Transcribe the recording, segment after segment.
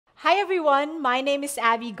Hi everyone, my name is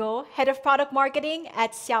Abby Go, Head of Product Marketing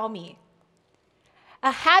at Xiaomi.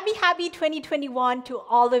 A happy 2021 to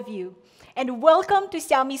all of you, and welcome to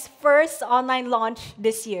Xiaomi's first online launch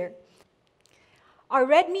this year. Our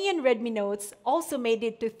Redmi and Redmi Notes also made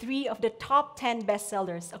it to 3 of the top 10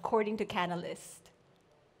 bestsellers according to Canalist.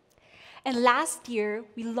 And last year,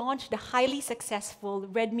 we launched the highly successful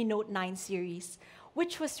Redmi Note 9 series,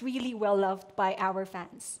 which was really well loved by our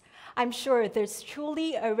fans. I'm sure there's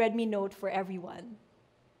truly a Redmi Note for everyone.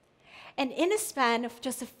 And in a span of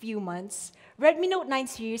just a few months, Redmi Note 9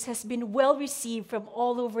 series has been well received from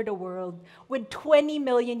all over the world, with 20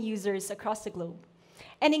 million users across the globe.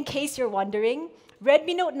 And in case you're wondering,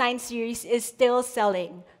 Redmi Note 9 series is still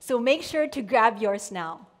selling, so make sure to grab yours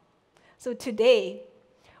now. So today,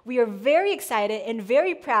 we are very excited and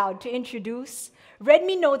very proud to introduce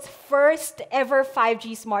Redmi Note's first ever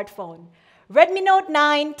 5G smartphone, Redmi Note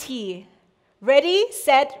 9T. Ready,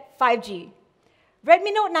 set, 5G.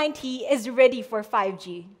 Redmi Note 9T is ready for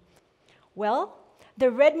 5G. Well, the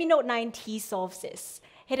Redmi Note 9T solves this.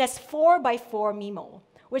 It has 4x4 MIMO,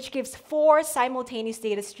 which gives 4 simultaneous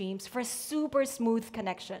data streams for a super smooth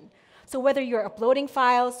connection. So whether you're uploading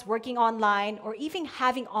files, working online, or even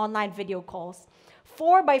having online video calls,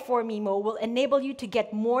 4x4 MIMO will enable you to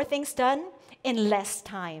get more things done in less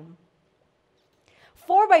time.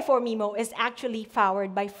 4x4 MIMO is actually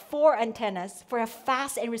powered by 4 antennas for a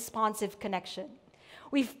fast and responsive connection.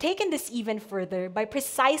 We've taken this even further by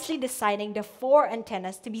precisely designing the 4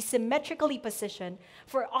 antennas to be symmetrically positioned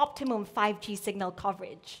for optimum 5G signal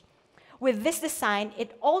coverage. With this design,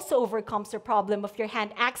 it also overcomes the problem of your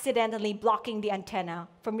hand accidentally blocking the antenna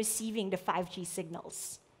from receiving the 5G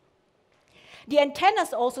signals. The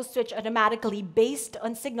antennas also switch automatically based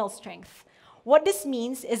on signal strength. What this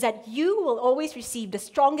means is that you will always receive the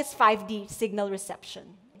strongest 5G signal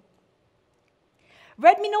reception.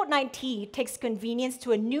 Redmi Note 9T takes convenience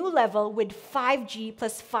to a new level with 5G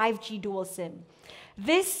plus 5G dual SIM.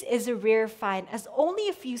 This is a rare find, as only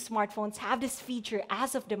a few smartphones have this feature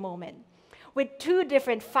as of the moment. With 2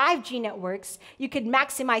 different 5G networks, you can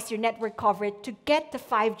maximize your network coverage to get the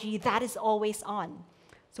 5G that is always on.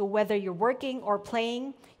 So whether you're working or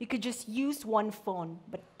playing, you could just use one phone,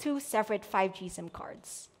 but 2 separate 5G SIM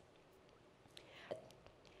cards.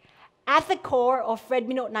 At the core of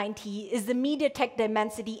Redmi Note 9T is the MediaTek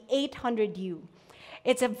Dimensity 800U.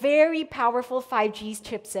 It's a very powerful 5G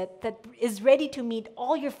chipset that is ready to meet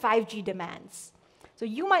all your 5G demands. So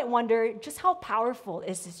you might wonder, just how powerful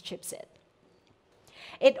is this chipset?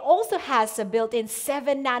 It also has a built-in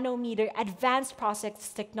 7nm advanced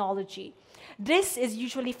process technology. This is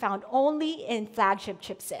usually found only in flagship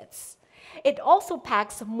chipsets. It also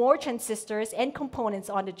packs more transistors and components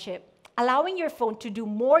on the chip, allowing your phone to do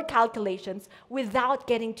more calculations without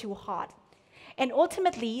getting too hot. And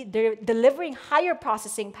ultimately, they're delivering higher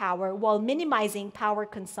processing power while minimizing power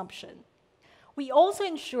consumption. We also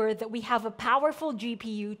ensure that we have a powerful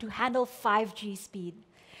GPU to handle 5G speed.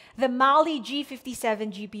 The Mali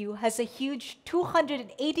G57 GPU has a huge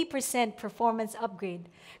 280% performance upgrade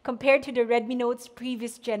compared to the Redmi Note's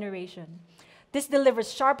previous generation. This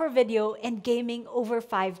delivers sharper video and gaming over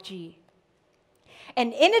 5G.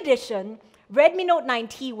 And in addition, Redmi Note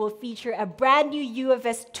 9T will feature a brand new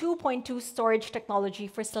UFS 2.2 storage technology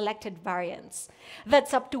for selected variants.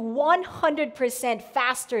 That's up to 100%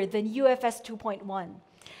 faster than UFS 2.1.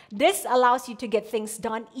 This allows you to get things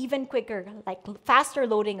done even quicker, like faster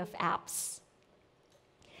loading of apps.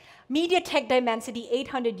 MediaTek Dimensity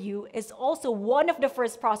 800U is also one of the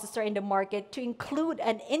first processors in the market to include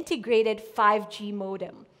an integrated 5G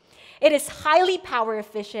modem. It is highly power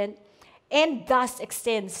efficient and thus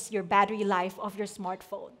extends your battery life of your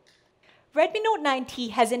smartphone. Redmi Note 9T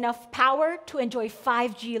has enough power to enjoy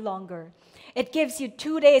 5G longer. It gives you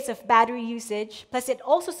 2 days of battery usage, plus it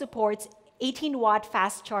also supports 18-watt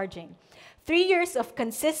fast charging, 3 years of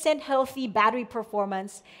consistent, healthy battery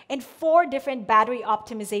performance, and 4 different battery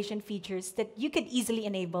optimization features that you can easily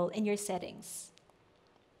enable in your settings.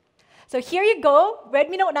 So here you go,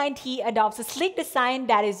 Redmi Note 9T adopts a sleek design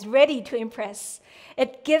that is ready to impress.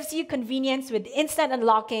 It gives you convenience with instant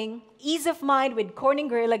unlocking, ease of mind with Corning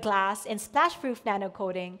Gorilla Glass and splash-proof nano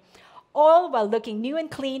coating, all while looking new and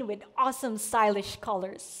clean with awesome stylish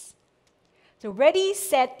colors. So ready,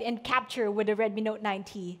 set, and capture with the Redmi Note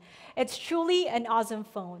 9T. It's truly an awesome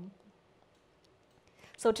phone.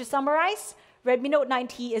 So to summarize, Redmi Note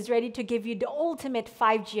 9T is ready to give you the ultimate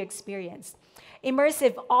 5G experience.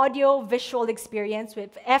 Immersive audio-visual experience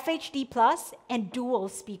with FHD Plus and dual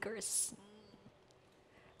speakers.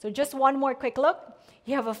 So just one more quick look.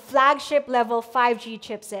 You have a flagship level 5G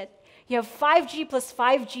chipset. You have 5G plus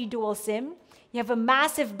 5G dual SIM. You have a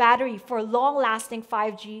massive battery for long-lasting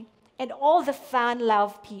 5G and all the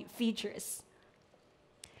fan-loved features.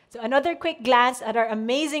 So another quick glance at our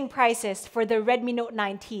amazing prices for the Redmi Note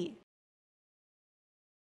 9T.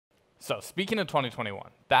 So speaking of 2021,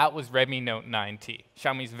 that was Redmi Note 9T,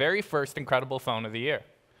 Xiaomi's very first incredible phone of the year.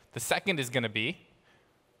 The second is going to be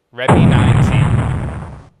Redmi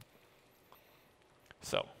 9T.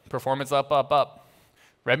 So performance up, up, up.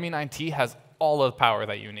 Redmi 9T has all of the power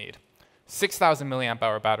that you need. 6,000 milliamp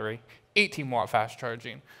hour battery, 18 watt fast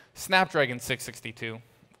charging, Snapdragon 662,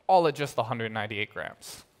 all at just 198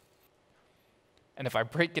 grams. And if I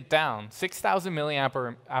break it down, 6,000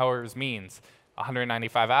 milliamp hours means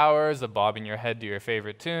 195 hours of bobbing your head to your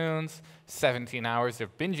favorite tunes, 17 hours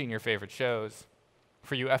of binging your favorite shows.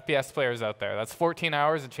 For you FPS players out there, that's 14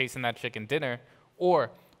 hours of chasing that chicken dinner,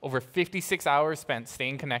 or over 56 hours spent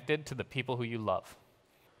staying connected to the people who you love.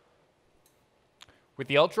 With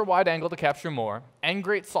the ultra-wide angle to capture more, and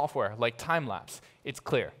great software like time-lapse, it's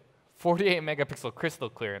clear, 48 megapixel crystal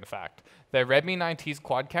clear in fact, that Redmi 9T's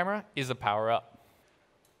quad camera is a power-up.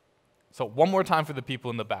 So one more time for the people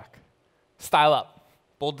in the back. Style up,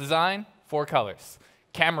 bold design, 4 colors.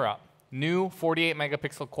 Camera up, new 48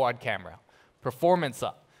 megapixel quad camera. Performance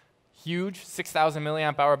up, huge 6,000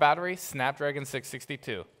 milliamp hour battery, Snapdragon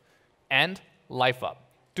 662. And life up,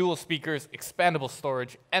 dual speakers, expandable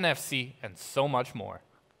storage, NFC, and so much more.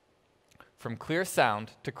 From clear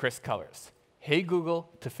sound to crisp colors, Hey Google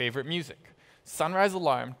to favorite music, sunrise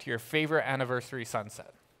alarm to your favorite anniversary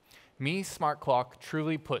sunset. Mi Smart Clock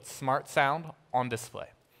truly puts smart sound on display.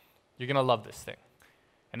 You're going to love this thing.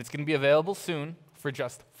 And it's going to be available soon for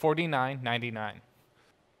just $49.99.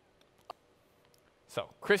 So,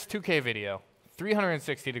 crisp 2K video,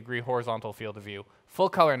 360-degree horizontal field of view, full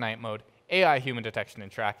color night mode, AI human detection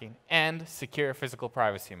and tracking, and secure physical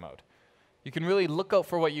privacy mode. You can really look out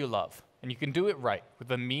for what you love, and you can do it right with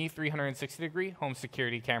the Mi 360-degree home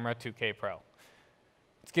security camera 2K Pro.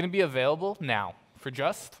 It's going to be available now for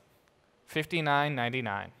just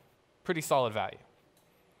 $59.99. Pretty solid value.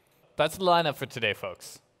 That's the lineup for today,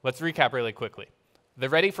 folks. Let's recap really quickly. The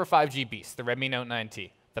ready for 5G beast, the Redmi Note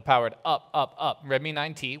 9T. The powered up Redmi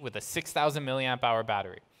 9T with a 6,000 milliamp hour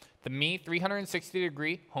battery. The Mi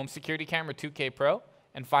 360-degree home security camera 2K Pro.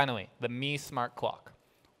 And finally, the Mi Smart Clock.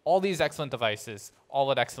 All these excellent devices, all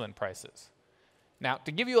at excellent prices. Now,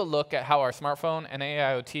 to give you a look at how our smartphone and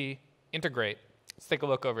AIoT integrate, let's take a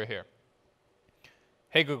look over here.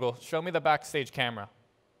 Hey Google, show me the backstage camera.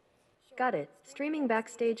 Got it. Streaming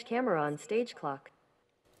backstage camera on stage clock.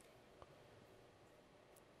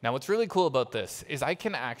 Now what's really cool about this is I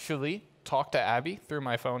can actually talk to Abby through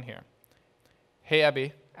my phone here. Hey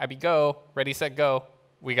Abby, Abby go, ready, set, go.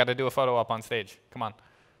 We got to do a photo up on stage. Come on.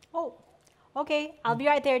 Oh, okay. I'll be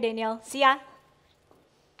right there, Daniel. See ya.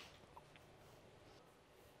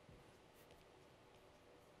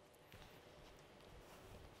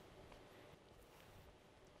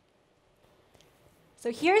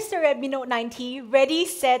 So here's the Redmi Note 9T, ready,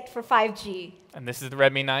 set for 5G. And this is the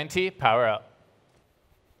Redmi 9T, power up.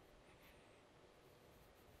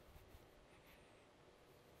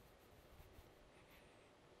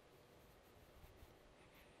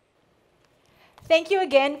 Thank you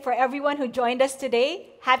again for everyone who joined us today.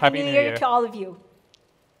 Happy New Year to all of you.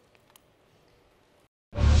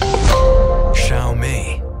 Xiaomi.